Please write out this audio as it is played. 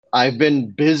I've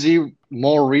been busy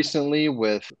more recently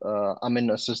with, I'm in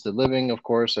assisted living, of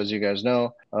course, as you guys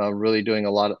know, really doing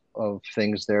a lot of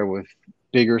things there with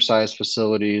bigger size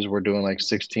facilities. We're doing like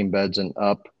 16 beds and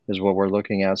up is what we're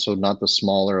looking at. So not the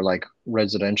smaller, like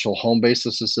residential home-based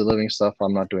assisted living stuff.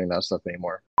 I'm not doing that stuff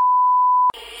anymore.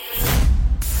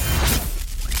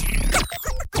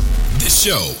 This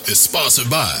show is sponsored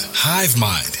by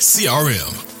HiveMind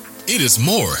CRM. It is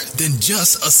more than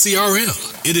just a CRM.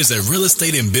 It is a real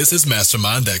estate and business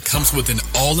mastermind that comes with an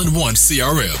all-in-one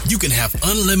CRM. You can have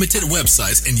unlimited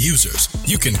websites and users.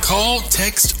 You can call,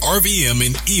 text, RVM,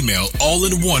 and email all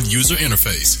in one user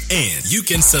interface. And you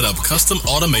can set up custom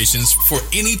automations for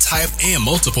any type and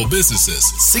multiple businesses.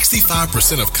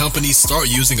 65% of companies start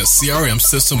using a CRM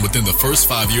system within the first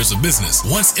 5 years of business.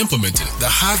 Once implemented, the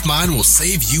HiveMind will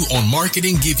save you on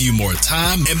marketing, give you more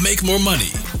time, and make more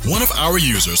money. One of our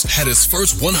users had his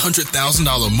first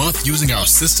 $100,000 month using our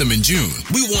system in June.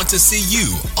 We want to see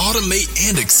you automate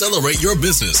and accelerate your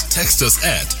business. Text us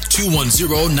at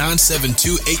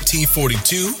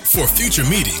 210-972-1842 for future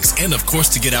meetings, and of course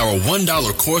to get our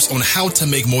 $1 course on how to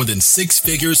make more than 6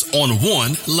 figures on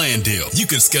one land deal. You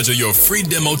can schedule your free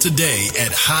demo today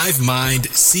at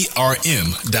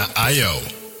hivemindcrm.io.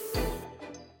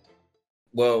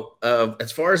 Well,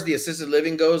 as far as the assisted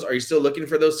living goes, are you still looking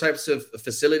for those types of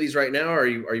facilities right now? Are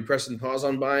you pressing pause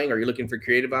on buying? Are you looking for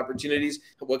creative opportunities?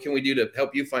 What can we do to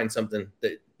help you find something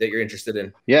that you're interested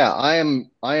in? Yeah, I am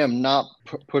not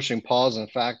pushing pause. In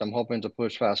fact, I'm hoping to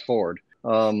push fast forward.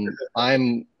 I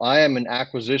am in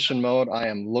acquisition mode. I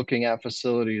am looking at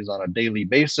facilities on a daily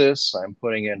basis. I'm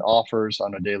putting in offers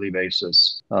on a daily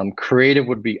basis. Creative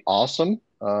would be awesome.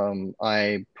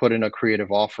 I put in a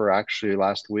creative offer actually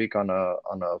last week on a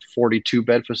 42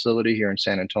 bed facility here in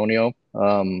San Antonio.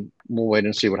 We'll wait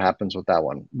and see what happens with that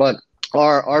one. But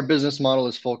our business model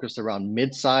is focused around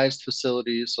mid-sized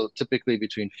facilities. So typically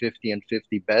between 50 and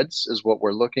 50 beds is what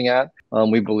we're looking at.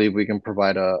 We believe we can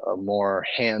provide a more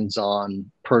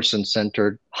hands-on,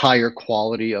 person-centered, higher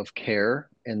quality of care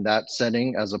in that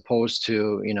setting, as opposed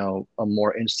to, a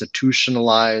more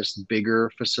institutionalized,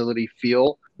 bigger facility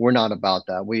feel. We're not about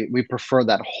that. We prefer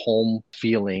that home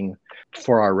feeling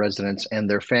for our residents and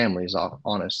their families,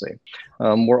 honestly.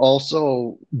 We're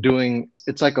also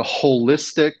it's like a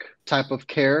holistic type of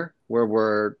care where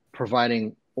we're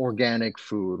providing organic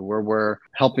food, where we're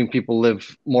helping people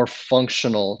live more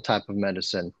functional type of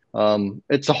medicine.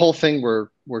 It's a whole thing we're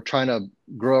trying to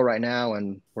grow right now,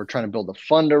 and we're trying to build a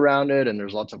fund around it, and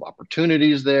there's lots of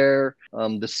opportunities there.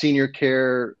 The senior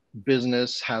care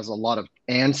business has a lot of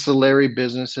ancillary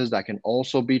businesses that can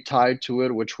also be tied to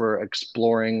it, which we're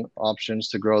exploring options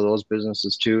to grow those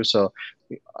businesses too. So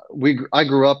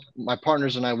my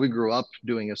partners and we grew up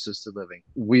doing assisted living.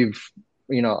 When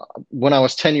I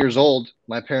was 10 years old,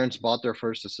 my parents bought their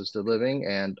first assisted living,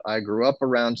 and I grew up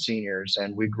around seniors,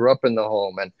 and we grew up in the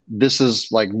home, and this is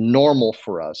like normal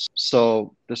for us.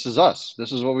 So this is us.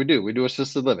 This is what we do. We do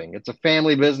assisted living. It's a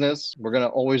family business. We're going to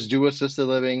always do assisted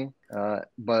living,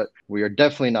 but we are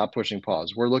definitely not pushing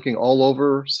pause. We're looking all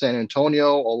over San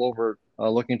Antonio, all over,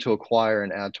 looking to acquire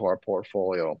and add to our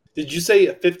portfolio. Did you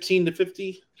say 15 to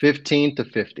 50? 15 to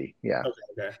 50, yeah.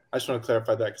 Okay. I just want to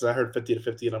clarify that because I heard 50 to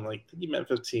 50, and I'm like, you meant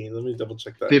 15. Let me double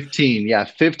check that. 15, yeah.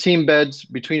 15 beds,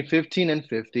 between 15 and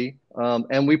 50.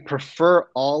 And we prefer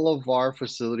all of our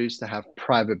facilities to have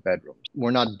private bedrooms. We're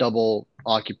not double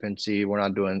occupancy. We're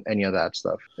not doing any of that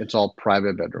stuff. It's all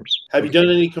private bedrooms. Have you done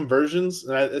any conversions?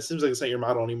 It seems like it's not your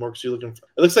model anymore because you're looking for,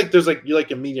 it looks like you're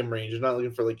like a medium range. You're not looking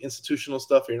for like institutional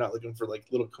stuff. Or you're not looking for like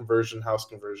little house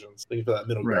conversions. Looking for that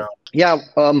middle ground. Yeah.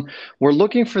 We're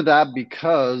looking for that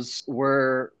because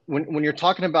when you're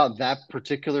talking about that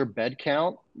particular bed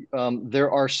count, there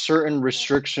are certain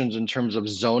restrictions in terms of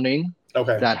zoning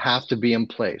that have to be in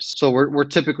place. So we're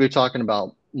typically talking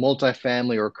about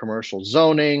multifamily or commercial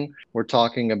zoning. We're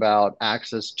talking about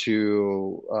access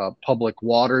to public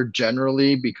water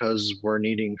generally, because we're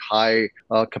needing high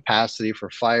capacity for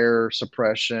fire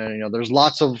suppression. There's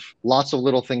lots of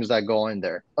little things that go in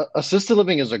there. Assisted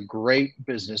living is a great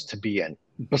business to be in.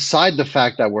 Beside the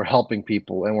fact that we're helping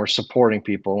people and we're supporting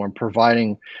people and we're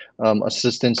providing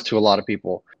assistance to a lot of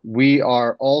people, we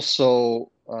are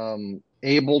also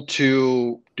able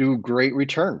to do great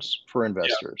returns for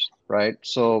investors, right?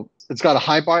 So it's got a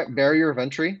high barrier of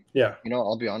entry. Yeah.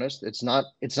 I'll be honest, it's not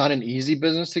an easy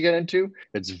business to get into.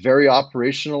 It's very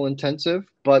operational intensive,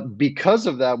 but because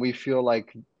of that, we feel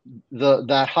like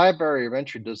that high barrier of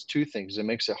entry does two things. It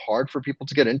makes it hard for people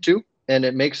to get into, and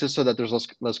it makes it so that there's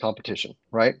less competition,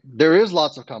 right? There is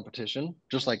lots of competition,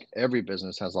 just like every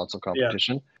business has lots of Yeah.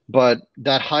 competition, but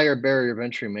that higher barrier of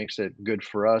entry makes it good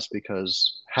for us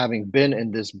because having been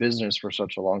in this business for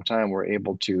such a long time, we're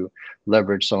able to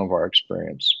leverage some of our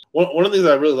experience. One of the things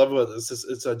I really love about this is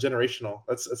it's a generational.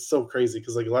 That's so crazy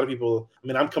because like a lot of people. I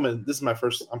mean, this is my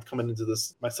first. I'm coming into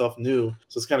this myself new,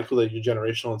 so it's kind of cool that you're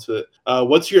generational into it.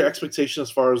 What's your expectation as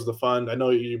far as the fund? I know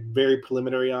you're very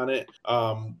preliminary on it.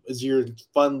 Is your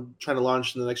fund trying to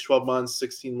launch in the next 12 months,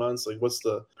 16 months? Like, what's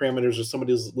the parameters? Or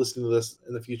somebody who's listening to this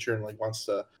in the future and like wants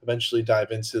to eventually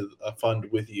dive into a fund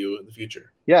with you in the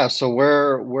future? Yeah, so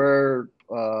we're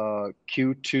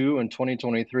Q2 in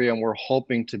 2023, and we're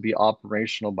hoping to be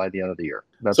operational by the end of the year.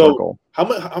 That's our goal.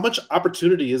 How much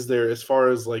opportunity is there as far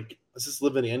as like assisted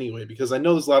living anyway? Because I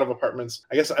know there's a lot of apartments.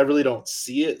 I guess I really don't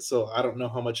see it, so I don't know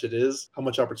how much it is, how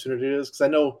much opportunity it is. Because I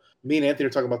know me and Anthony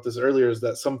were talking about this earlier, is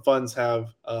that some funds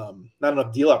have not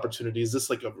enough deal opportunities. Is this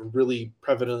like a really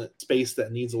prevalent space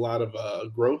that needs a lot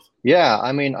of growth? Yeah,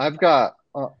 I mean,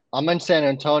 I'm in San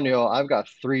Antonio. I've got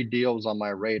 3 deals on my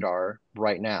radar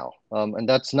right now, and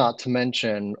that's not to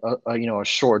mention a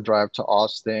short drive to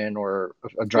Austin or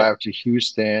a drive to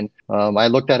Houston. I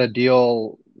looked at a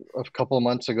deal a couple of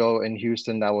months ago in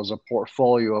Houston that was a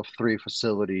portfolio of 3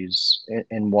 facilities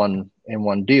in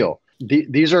one deal.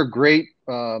 These are great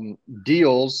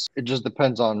deals. It just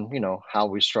depends on how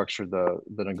we structure the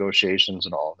negotiations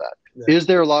and all of that. Yeah. Is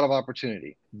there a lot of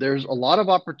opportunity? There's a lot of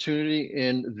opportunity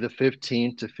in the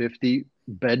 15 to 50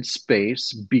 bed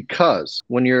space, because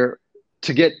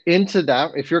to get into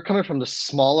that, if you're coming from the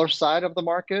smaller side of the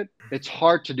market, it's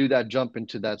hard to do that jump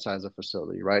into that size of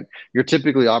facility, right? You're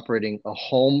typically operating a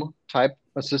home type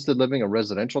assisted living, a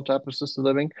residential type assisted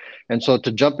living. And so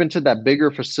to jump into that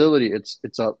bigger facility, it's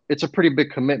a pretty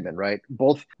big commitment, right?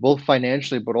 Both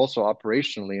financially, but also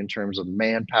operationally in terms of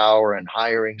manpower and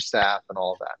hiring staff and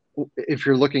all of that. If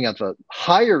you're looking at the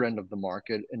higher end of the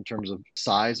market in terms of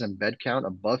size and bed count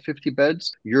above 50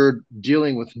 beds, you're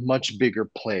dealing with much bigger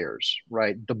players,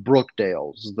 right? The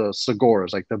Brookdales, the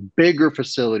Segoras, like the bigger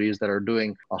facilities that are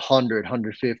doing 100,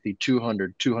 150,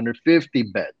 200, 250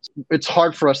 beds. It's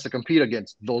hard for us to compete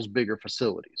against those bigger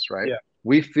facilities, right? Yeah.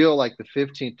 We feel like the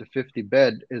 15 to 50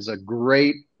 bed is a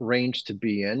great range to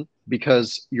be in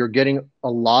because you're getting a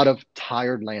lot of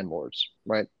tired landlords,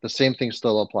 right? The same thing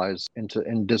still applies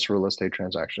in this real estate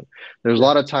transaction. There's a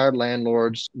lot of tired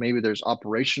landlords. Maybe there's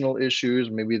operational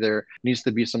issues. Maybe there needs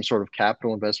to be some sort of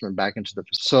capital investment back into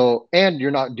and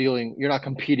you're not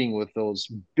competing with those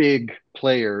big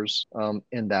players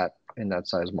in that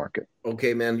size market.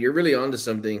 Okay, man, you're really onto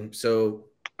something. So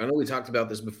I know we talked about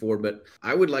this before, but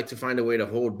I would like to find a way to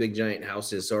hold big giant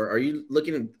houses. So are these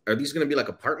going to be like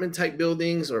apartment type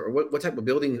buildings, or what type of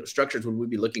building structures would we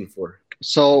be looking for?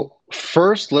 So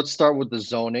first, let's start with the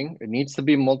zoning. It needs to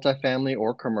be multifamily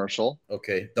or commercial.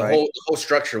 Okay. The whole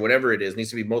structure, whatever it is,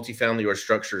 needs to be multifamily or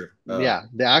structure. Yeah.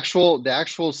 The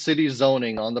actual city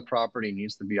zoning on the property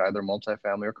needs to be either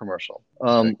multifamily or commercial.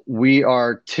 Okay. We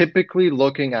are typically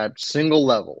looking at single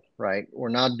level, right? We're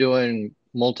not doing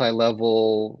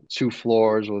multi-level 2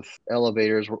 floors with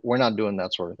elevators. We're not doing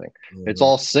that sort of thing. Mm-hmm. It's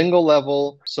all single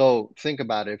level. So think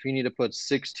about it. If you need to put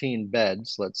 16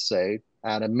 beds, let's say,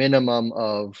 at a minimum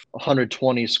of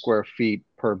 120 square feet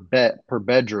per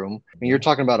bedroom, and you're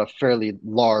talking about a fairly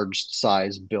large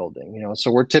size building,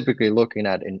 so we're typically looking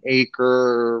at an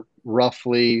acre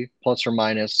roughly plus or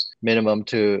minus minimum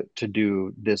to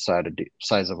do this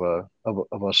size of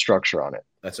a structure on it.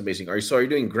 That's amazing. Are you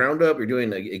doing ground up? You're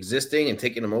doing existing and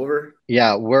taking them over?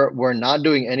 Yeah, we're not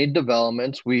doing any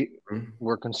developments.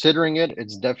 We're considering it.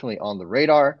 It's definitely on the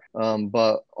radar.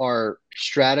 But our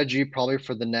strategy probably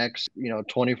for the next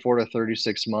 24 to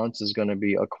 36 months is going to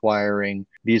be acquiring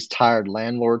these tired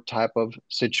landlord type of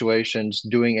situations,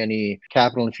 doing any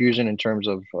capital infusion in terms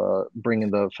of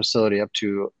bringing the facility up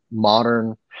to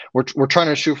modern. We're trying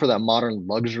to shoot for that modern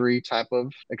luxury type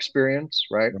of experience,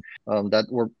 right? That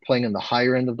we're playing in the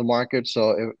higher end of the market.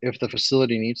 So if the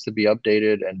facility needs to be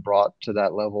updated and brought to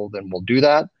that level, then we'll do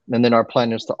that. And then our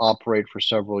plan is to operate for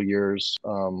several years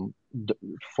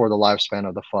for the lifespan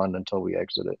of the fund until we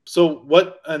exit it. So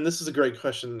and this is a great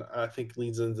question, I think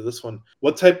leads into this one.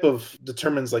 What type of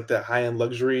determines like that high-end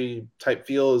luxury type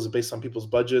feel? Is it based on people's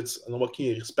budgets? And then what can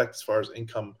you expect as far as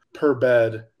income per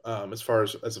bed as far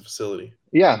as a facility?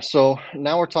 Yeah. So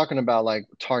now we're talking about like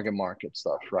target market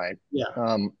stuff, right?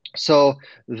 Yeah. So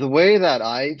the way that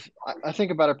I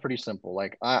think about it pretty simple.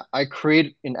 Like I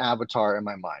create an avatar in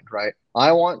my mind, right?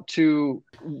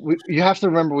 You have to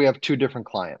remember we have 2 different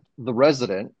clients, the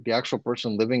resident, the actual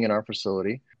person living in our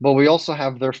facility, but we also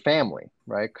have their family,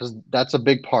 right? Because that's a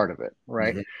big part of it,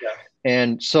 right? Mm-hmm. Yeah.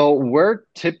 And so we're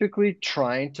typically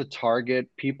trying to target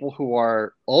people who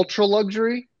are ultra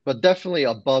luxury, but definitely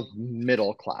above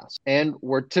middle class. And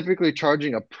we're typically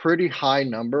charging a pretty high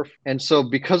number. And so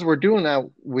because we're doing that,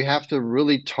 we have to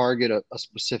really target a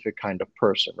specific kind of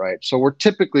person, right? So we're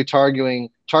typically targeting,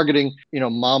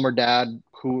 mom or dad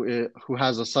who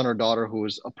has a son or daughter who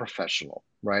is a professional,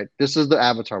 right? This is the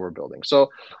avatar we're building. So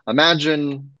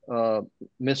imagine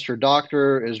Mr.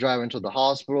 Doctor is driving to the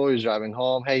hospital. He's driving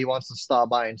home. Hey, he wants to stop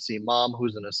by and see mom,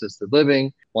 who's in assisted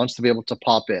living, wants to be able to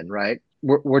pop in, right?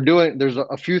 There's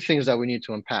a few things that we need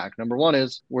to unpack. Number one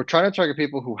is we're trying to target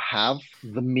people who have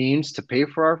the means to pay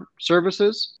for our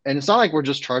services. And it's not like we're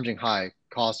just charging high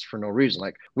costs for no reason.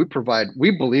 Like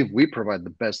we believe we provide the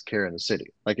best care in the city.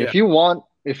 Like if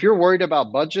you're worried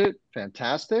about budget,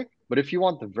 fantastic. But if you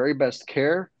want the very best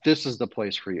care, this is the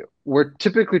place for you. We're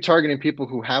typically targeting people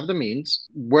who have the means.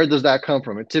 Where does that come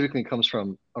from? It typically comes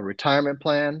from a retirement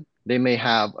plan. They may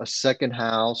have a second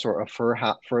house or a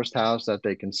first house that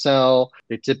they can sell.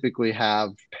 They typically have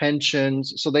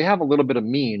pensions. So they have a little bit of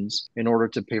means in order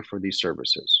to pay for these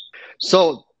services.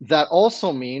 So that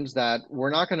also means that we're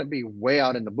not going to be way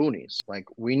out in the boonies. Like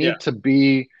we need to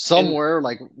be somewhere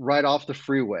like right off the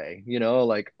freeway,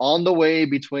 like on the way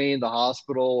between the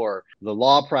hospital or the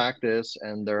law practice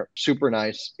and their super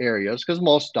nice areas, because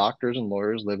most doctors and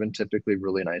lawyers live in typically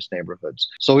really nice neighborhoods.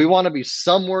 So we want to be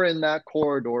somewhere in that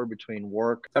corridor between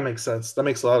work. That makes sense. That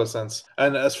makes a lot of sense.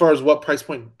 And as far as what price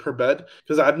point per bed,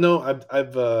 because I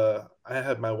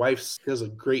have my wife's, she has a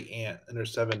great aunt in her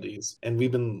 70s, and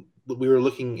we were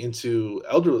looking into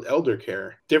elder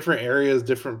care, different areas,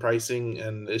 different pricing,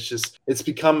 and it's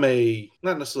become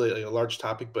not necessarily like a large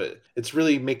topic, but it's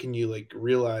really making you like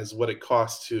realize what it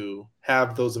costs to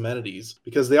have those amenities,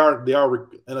 because they are,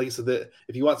 and like you said, that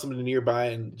if you want somebody nearby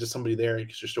and just somebody there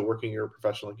because you're still working, you're a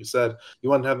professional, like you said, you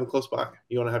want to have them close by.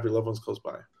 You want to have your loved ones close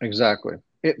by. Exactly.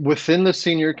 Within the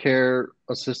senior care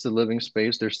assisted living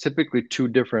space, there's typically two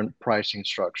different pricing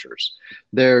structures.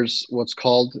 There's what's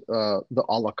called the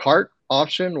a la carte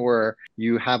option, where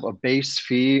you have a base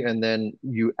fee and then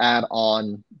you add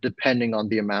on depending on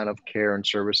the amount of care and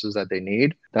services that they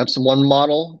need. That's one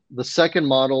model. The second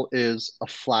model is a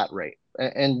flat rate.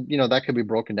 And that could be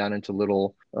broken down into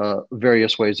little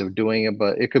various ways of doing it,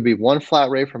 but it could be one flat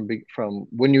rate from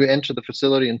when you enter the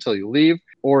facility until you leave,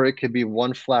 or it could be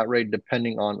one flat rate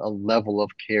depending on a level of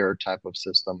care type of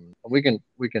system. We can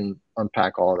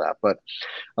unpack all of that, but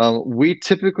we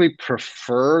typically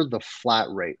prefer the flat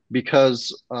rate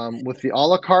because with the a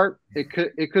la carte,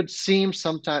 it could seem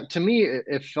sometimes, to me,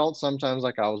 it felt sometimes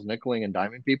like I was nickeling and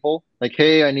diming people. Like,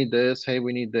 hey, I need this. Hey,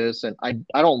 we need this. And I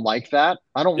don't like that.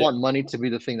 I don't want money to be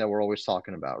the thing that we're always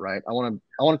talking about, right? I want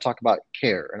to talk about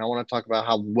care, and I want to talk about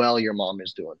how well your mom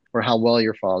is doing or how well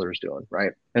your father is doing,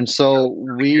 right? And so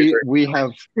we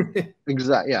have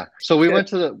exactly, yeah. So we went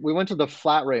to the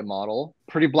flat rate model,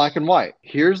 pretty black and white.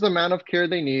 Here's the amount of care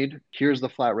they need. Here's the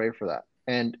flat rate for that.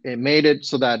 And it made it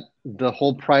so that the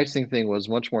whole pricing thing was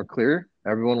much more clear.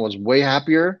 Everyone was way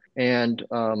happier. And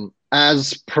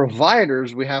as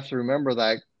providers, we have to remember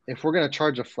that if we're going to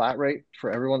charge a flat rate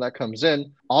for everyone that comes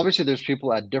in, obviously there's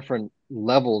people at different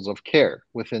levels of care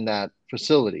within that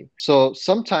facility. So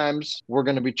sometimes we're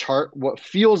going to be what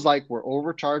feels like we're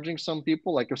overcharging some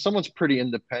people. Like if someone's pretty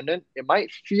independent, it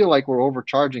might feel like we're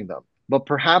overcharging them. But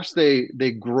perhaps they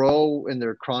grow in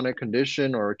their chronic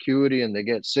condition or acuity and they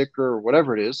get sicker or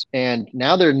whatever it is. And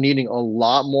now they're needing a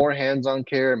lot more hands-on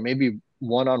care, maybe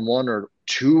one-on-one or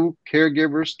two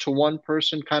caregivers to one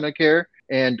person kind of care.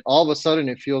 And all of a sudden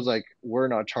it feels like we're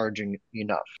not charging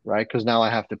enough, right? Because now I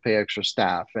have to pay extra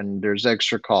staff and there's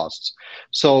extra costs.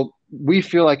 So we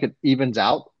feel like it evens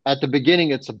out. At the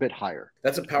beginning, it's a bit higher.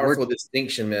 That's a powerful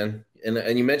distinction, man.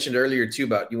 And you mentioned earlier too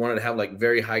about you wanted to have like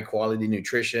very high quality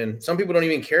nutrition. Some people don't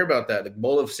even care about that. Like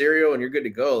bowl of cereal and you're good to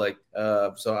go. Like,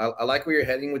 so I like where you're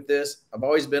heading with this. I've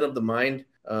always been of the mind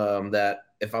that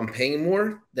if I'm paying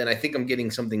more, then I think I'm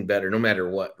getting something better, no matter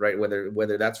what, right?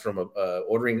 Whether that's from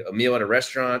ordering a meal at a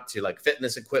restaurant to like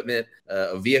fitness equipment,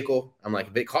 a vehicle. I'm like,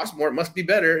 if it costs more, it must be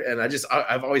better. And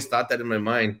I've always thought that in my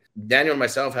mind. Daniel and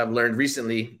myself have learned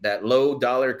recently that low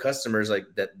dollar customers like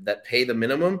that pay the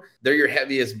minimum, they're your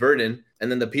heaviest burden. And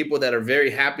then the people that are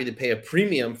very happy to pay a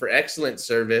premium for excellent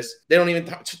service, they don't even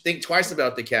think twice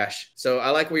about the cash. So I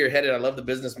like where you're headed. I love the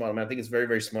business model, man. I think it's very,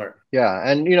 very smart. Yeah.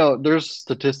 And, there's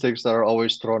statistics that are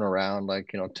always thrown around,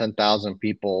 like, 10,000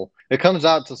 people. It comes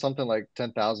out to something like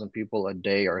 10,000 people a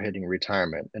day are hitting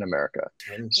retirement in America.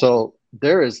 So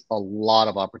there is a lot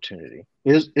of opportunity.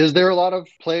 Is there a lot of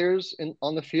players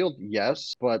on the field?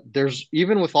 Yes, but there's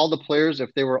even with all the players,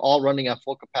 if they were all running at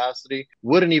full capacity,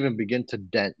 wouldn't even begin to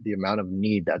dent the amount of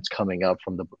need that's coming up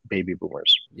from the baby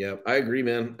boomers. Yeah, I agree,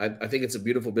 man. I think it's a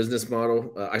beautiful business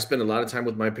model. I spend a lot of time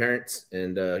with my parents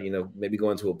and, maybe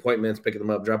going to appointments, picking them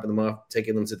up, dropping them off,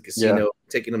 taking them to the Yeah. casino,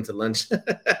 taking them to lunch.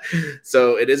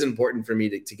 So it is important for me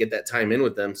to get that time in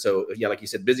with them. So, yeah, like you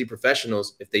said, busy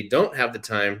professionals, if they don't have the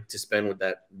time to spend with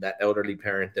that elderly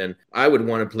parent, then I would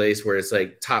want a place where it's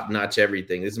like top notch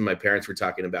everything. This is my parents we're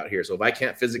talking about here. So if I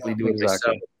can't physically do it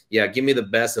myself, yeah, give me the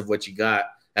best of what you got,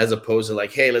 as opposed to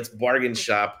like, hey, let's bargain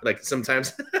shop. Like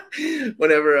sometimes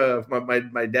whenever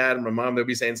my dad and my mom, they'll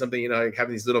be saying something, like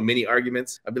having these little mini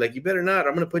arguments. I'd be like, you better not.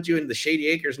 I'm going to put you in the Shady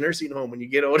Acres nursing home when you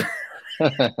get older.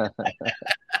 I'm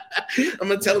going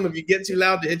to tell them if you get too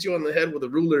loud to hit you on the head with a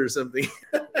ruler or something.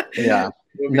 Yeah.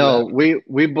 No,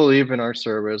 we believe in our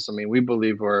service. I mean, we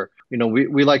believe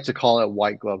we like to call it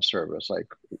white glove service. Like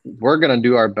we're going to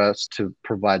do our best to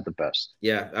provide the best.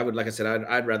 Yeah, like I said,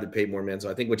 I'd rather pay more, man. So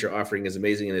I think what you're offering is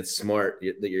amazing, and it's smart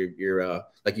that you're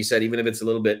like you said, even if it's a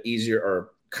little bit easier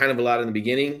or kind of a lot in the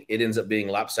beginning, it ends up being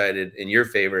lopsided in your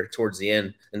favor towards the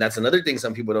end. And that's another thing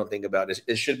some people don't think about is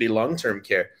it should be long-term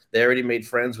care. They already made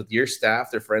friends with your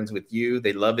staff. They're friends with you.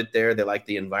 They love it there. They like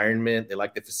the environment. They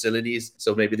like the facilities.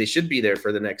 So maybe they should be there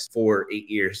for the next 4 or 8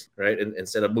 years, right? And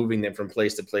instead of moving them from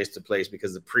place to place to place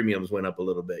because the premiums went up a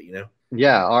little bit,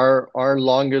 Yeah, our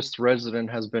longest resident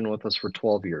has been with us for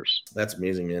 12 years. That's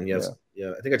amazing, man. Yes.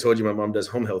 Yeah, I think I told you my mom does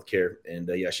home health care, and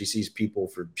she sees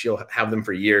people she'll have them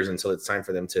for years until it's time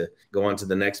for them to go on to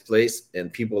the next place,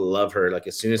 and people love her. Like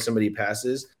as soon as somebody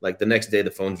passes, like the next day the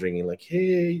phone's ringing, like,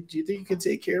 hey, do you think you can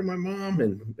take care of my mom?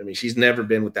 And I mean, she's never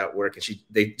been without work, and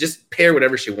they just pay her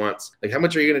whatever she wants. Like, how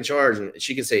much are you going to charge? And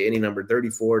she can say any number,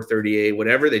 34, 38,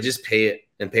 whatever. They just pay it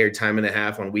and pay her time and a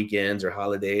half on weekends or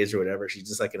holidays or whatever. She's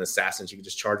just like an assassin. She can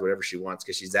just charge whatever she wants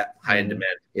because she's that high in demand.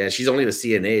 Yeah, she's only the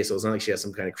CNA, so it's not like she has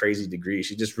some kind of crazy degree.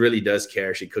 She just really does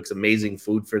care. She cooks amazing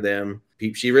food for them.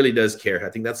 She really does care.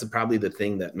 I think that's probably the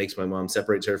thing that makes my mom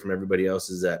separates her from everybody else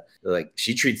is that like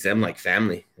she treats them like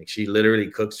family. Like she literally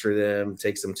cooks for them,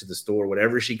 takes them to the store,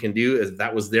 whatever she can do. If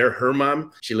that was her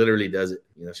mom, she literally does it.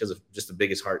 She has just the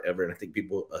biggest heart ever. And I think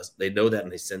people, they know that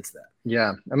and they sense that.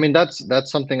 Yeah. I mean, that's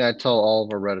something I tell all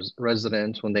of our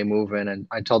residents when they move in, and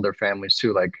I tell their families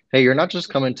too, like, hey, you're not just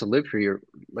coming to live here.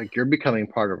 You're becoming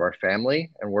part of our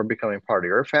family, and we're becoming part of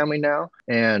your family now.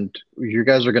 And you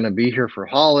guys are going to be here for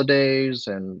holidays,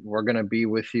 and we're going to be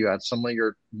with you at some of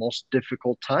your most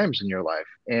difficult times in your life.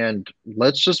 And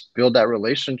let's just build that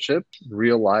relationship,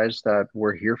 realize that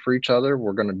we're here for each other.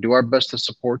 We're going to do our best to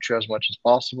support you as much as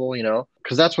possible,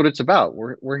 because that's what it's about.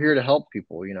 We're here to help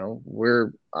people,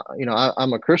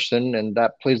 I'm a Christian, and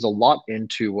that plays a lot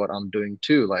into what I'm doing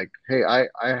too. Like, hey, I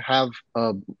have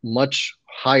a much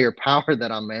higher power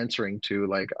that I'm answering to.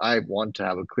 Like, I want to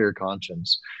have a clear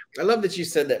conscience. I love that you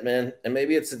said that, man. And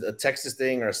maybe it's a Texas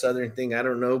thing or a Southern thing. I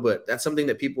don't know, but that's something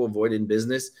that people avoid in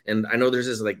business. And I know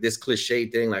there's this cliche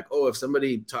thing like, oh, if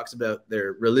somebody talks about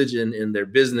their religion in their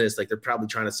business, like they're probably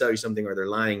trying to sell you something or they're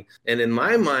lying. And in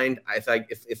my mind, I think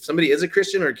if somebody is a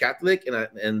Christian or a Catholic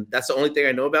and that's the only thing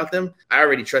I know about them, I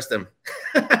already trust them.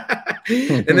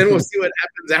 And then we'll see what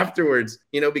happens afterwards,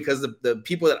 because the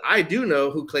people that I do know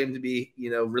who claim to be,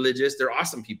 religious, they're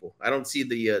awesome people. I don't see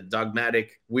the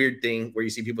dogmatic weird thing where you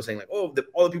see people saying like, oh,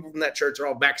 all the people from that church are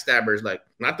all backstabbers. Like,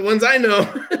 not the ones I know.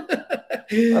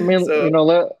 I mean,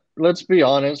 let's be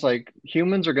honest, like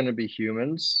humans are going to be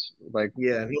humans. Like,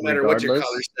 yeah, no matter what your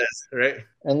color says, right?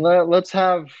 And let's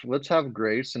have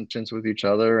grace and patience with each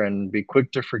other and be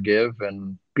quick to forgive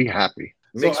and be happy.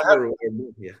 So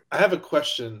I have a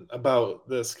question about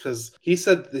this because he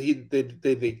said that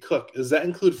they cook. Does that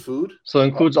include food? So it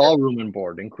includes all room and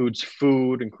board, includes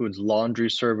food, includes laundry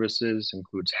services,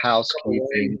 includes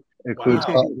housekeeping, includes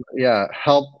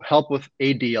help with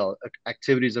ADL,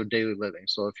 activities of daily living.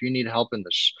 So if you need help in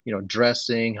the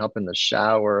dressing, help in the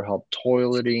shower, help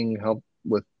toileting, help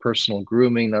with personal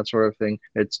grooming, that sort of thing,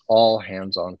 it's all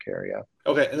hands-on care. Yeah.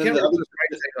 Okay, and then the other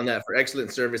on that for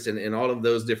excellent service in all of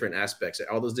those different aspects,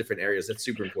 all those different areas. That's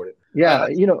super important. Yeah,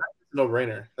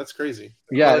 no-brainer. That's crazy.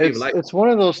 Yeah, it's one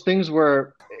of those things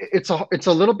where it's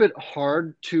a little bit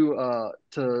hard to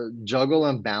juggle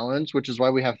and balance, which is why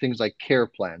we have things like care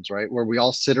plans, right? Where we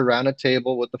all sit around a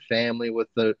table with the family, with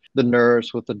the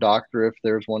nurse, with the doctor, if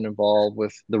there's one involved,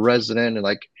 with the resident, and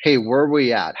like, hey, where are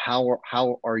we at? How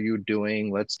are you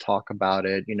doing? Let's talk about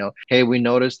it. Hey, we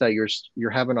noticed that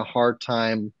you're having a hard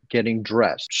time getting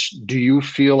dressed. Do you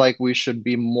feel like we should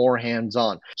be more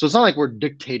hands-on? So it's not like we're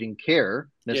dictating care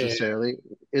necessarily.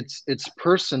 it's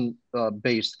person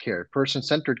based care, person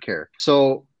centered care.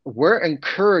 So we're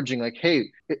encouraging, like, hey,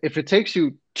 if it takes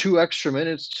you 2 extra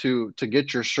minutes to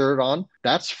get your shirt on,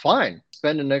 that's fine.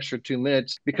 Spend an extra 2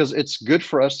 minutes because it's good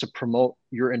for us to promote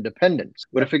your independence.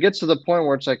 But if it gets to the point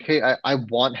where it's like, hey, I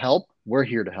want help, we're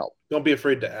here to help. Don't be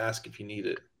afraid to ask if you need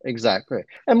it. Exactly.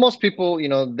 And most people,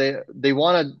 they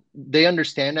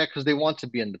understand that because they want to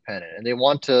be independent and they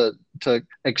want to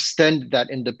extend that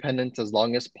independence as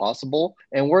long as possible.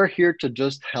 And we're here to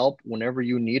just help whenever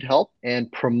you need help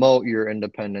and promote your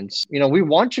independence. We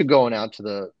want you going out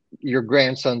to your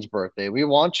grandson's birthday. We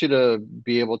want you to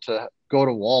be able to go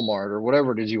to Walmart or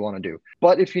whatever it is you want to do.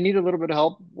 But if you need a little bit of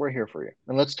help, we're here for you.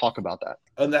 And let's talk about that.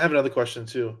 And I have another question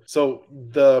too. So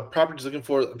the property's looking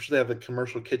for, I'm sure they have the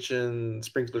commercial kitchen,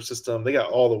 sprinkler system. They got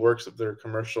all the works of their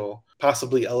commercial,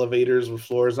 possibly elevators with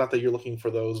floors. Not that you're looking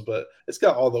for those, but it's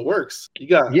got all the works.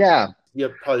 You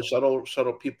have probably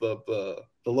shuttle people, the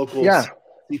local CPA.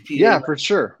 Yeah, for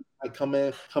sure. Come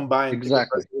by and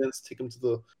exactly take them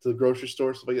to the grocery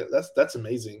store, stuff like that. That's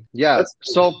amazing. Yeah.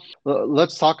 So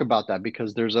let's talk about that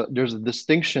because there's a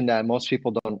distinction that most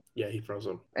people don't. Yeah, he froze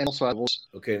up. And also,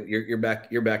 okay, you're back.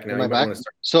 You're back now. Am I back?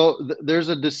 So there's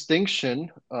a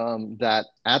distinction that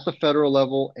at the federal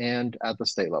level and at the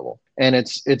state level, and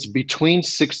it's between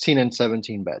 16 and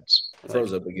 17 beds.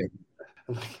 Froze up again.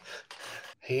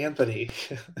 Hey, Anthony.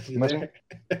 You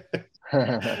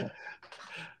there?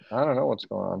 I don't know what's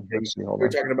going on. You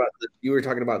were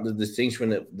talking about the distinction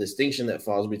that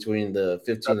falls between the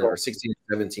 15 or 16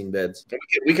 and 17 beds.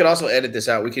 We could also edit this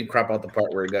out. We could crop out the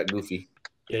part where it got goofy.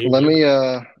 Yeah, let me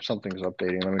something's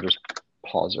updating. Let me just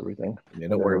pause everything. Yeah,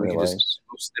 don't worry. We can just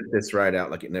snip this right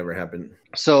out like it never happened.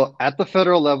 So at the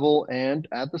federal level and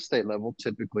at the state level,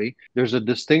 typically, there's a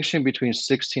distinction between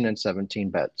 16 and 17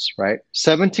 beds, right?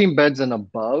 17 beds and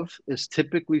above is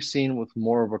typically seen with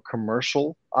more of a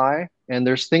commercial eye. And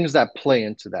there's things that play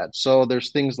into that. So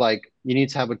there's things like you need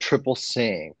to have a triple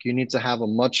sink. You need to have a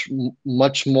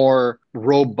much more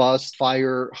robust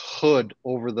fire hood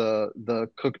over the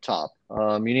cooktop.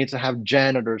 You need to have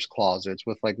janitor's closets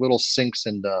with like little sinks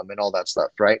in them and all that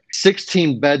stuff, right?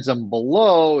 16 beds and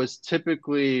below is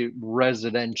typically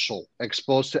residential,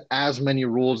 exposed to as many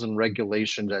rules and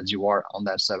regulations as you are on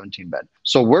that 17 bed.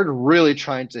 So we're really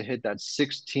trying to hit that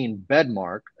 16 bed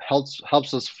mark,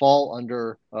 helps us fall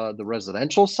under the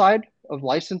residential side of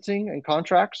licensing and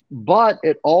contracts, but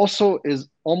it also is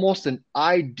almost an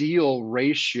ideal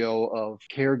ratio of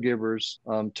caregivers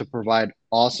to provide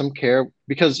awesome care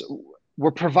because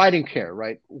we're providing care,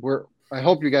 right? I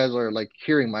hope you guys are like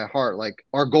hearing my heart. Like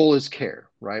our goal is care,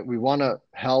 right? We want to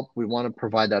help. We want to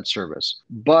provide that service,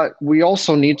 but we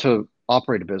also need to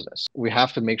operate a business. We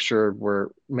have to make sure we're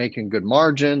making good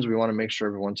margins. We want to make sure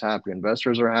everyone's happy.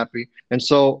 Investors are happy. And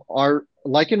so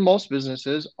like in most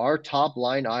businesses, our top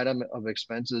line item of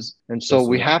expenses. And so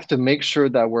we have to make sure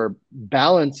that we're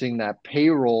balancing that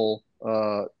payroll,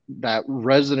 that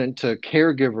resident to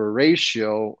caregiver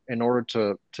ratio in order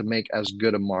to make as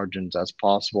good a margins as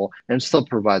possible and still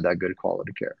provide that good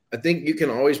quality care. I think you can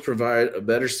always provide a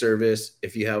better service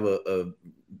if you have a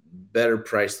better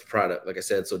priced product. Like I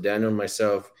said, so Daniel and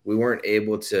myself, we weren't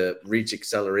able to reach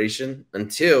acceleration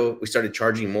until we started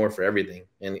charging more for everything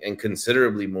and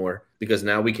considerably more, because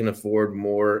now we can afford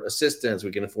more assistants.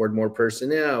 We can afford more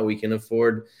personnel. We can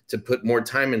afford to put more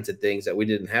time into things that we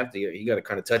didn't have to. You got to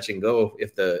kind of touch and go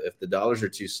if the dollars are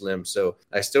too slim. So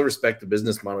I still respect the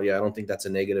business model. Yeah, I don't think that's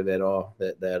a negative at all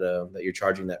that you're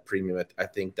charging that premium. I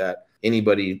think that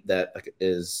anybody that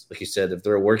is, like you said, if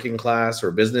they're a working class or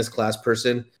a business class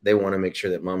person, they want to make sure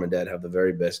that mom and dad have the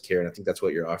very best care. And I think that's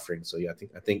what you're offering. So yeah,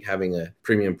 I think having a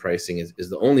premium pricing is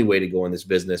the only way to go in this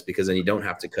business, because then you don't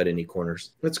have to cut any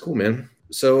corners. That's cool, man.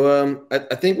 So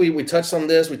I think we touched on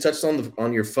this. We touched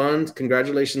on your fund.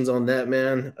 Congratulations on that,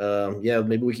 man. Yeah,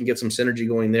 maybe we can get some synergy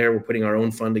going there. We're putting our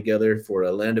own fund together for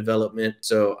a land development.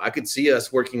 So I could see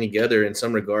us working together in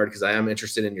some regard, because I am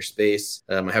interested in your space.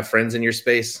 I have friends in your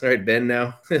space. All right, Ben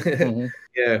now. Mm-hmm.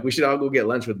 Yeah, we should all go get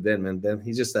lunch with Ben, man. Ben,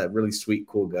 he's just that really sweet,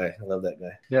 cool guy. I love that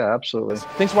guy. Yeah, absolutely.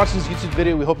 Thanks for watching this YouTube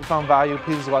video. We hope you found value.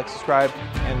 Please like, subscribe,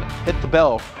 and hit the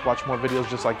bell to watch more videos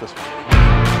just like this one.